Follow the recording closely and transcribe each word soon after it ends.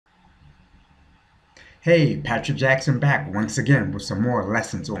Hey, Patrick Jackson back once again with some more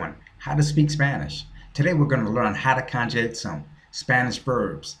lessons on how to speak Spanish. Today we're going to learn how to conjugate some Spanish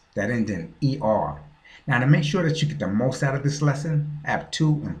verbs that end in ER. Now, to make sure that you get the most out of this lesson, I have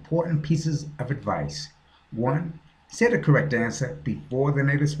two important pieces of advice. One, say the correct answer before the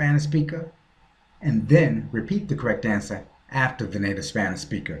native Spanish speaker, and then repeat the correct answer after the native Spanish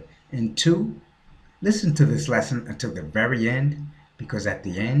speaker. And two, listen to this lesson until the very end, because at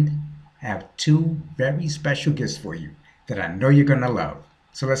the end, I have two very special gifts for you that I know you're going to love.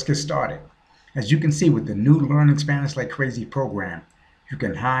 So let's get started. As you can see with the new Learning Spanish Like Crazy program, you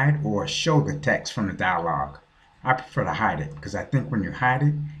can hide or show the text from the dialogue. I prefer to hide it because I think when you hide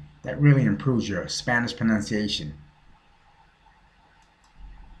it, that really improves your Spanish pronunciation.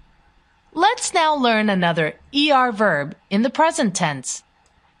 Let's now learn another ER verb in the present tense.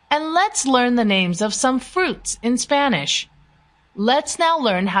 And let's learn the names of some fruits in Spanish. Let's now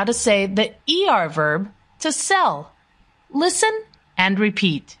learn how to say the ER verb to sell. Listen and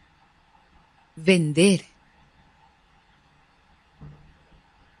repeat. Vender.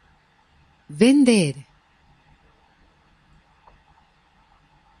 Vender.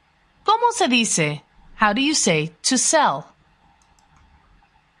 ¿Cómo se dice? How do you say to sell?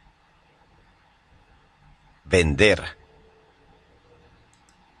 Vender.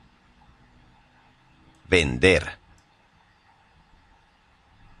 Vender.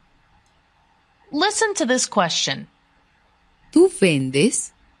 Listen to this question. ¿Tú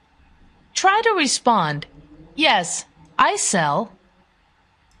vendes? Try to respond, yes, I sell.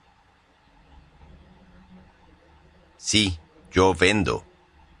 Sí, yo vendo.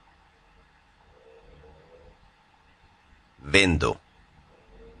 Vendo.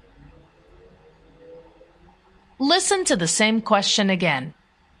 Listen to the same question again.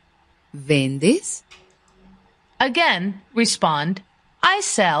 ¿Vendes? Again, respond, I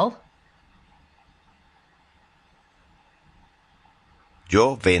sell.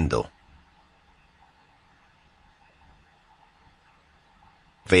 Yo vendo.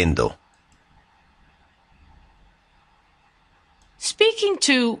 Vendo. Speaking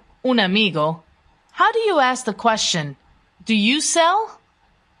to un amigo, how do you ask the question, do you sell?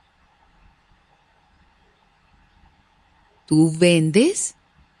 ¿Tú vendes?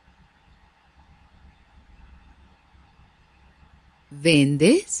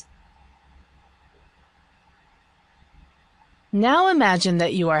 ¿Vendes? Now imagine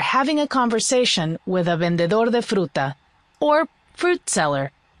that you are having a conversation with a vendedor de fruta, or fruit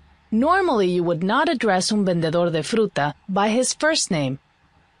seller. Normally, you would not address un vendedor de fruta by his first name.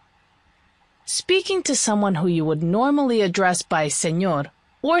 Speaking to someone who you would normally address by señor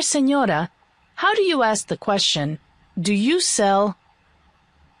or señora, how do you ask the question, do you sell?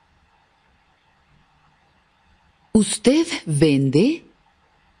 ¿Usted vende?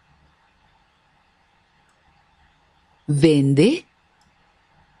 ¿Vende?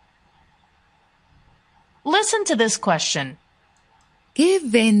 Listen to this question. ¿Qué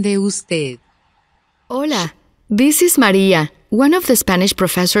vende usted? Hola, this is Maria, one of the Spanish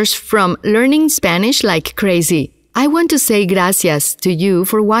professors from Learning Spanish Like Crazy. I want to say gracias to you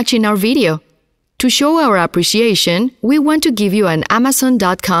for watching our video. To show our appreciation, we want to give you an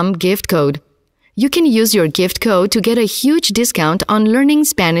Amazon.com gift code. You can use your gift code to get a huge discount on Learning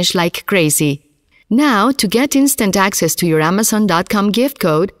Spanish Like Crazy. Now, to get instant access to your Amazon.com gift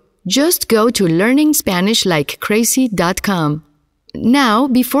code, just go to learningspanishlikecrazy.com. Now,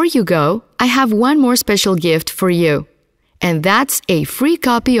 before you go, I have one more special gift for you. And that's a free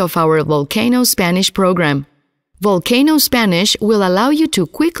copy of our Volcano Spanish program. Volcano Spanish will allow you to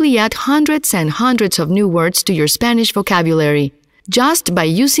quickly add hundreds and hundreds of new words to your Spanish vocabulary, just by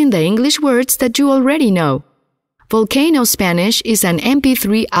using the English words that you already know. Volcano Spanish is an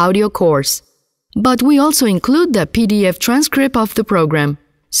MP3 audio course, but we also include the PDF transcript of the program.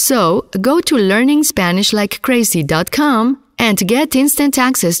 So, go to learningspanishlikecrazy.com and get instant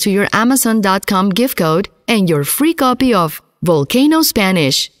access to your Amazon.com gift code and your free copy of Volcano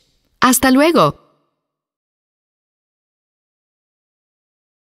Spanish. ¡Hasta luego!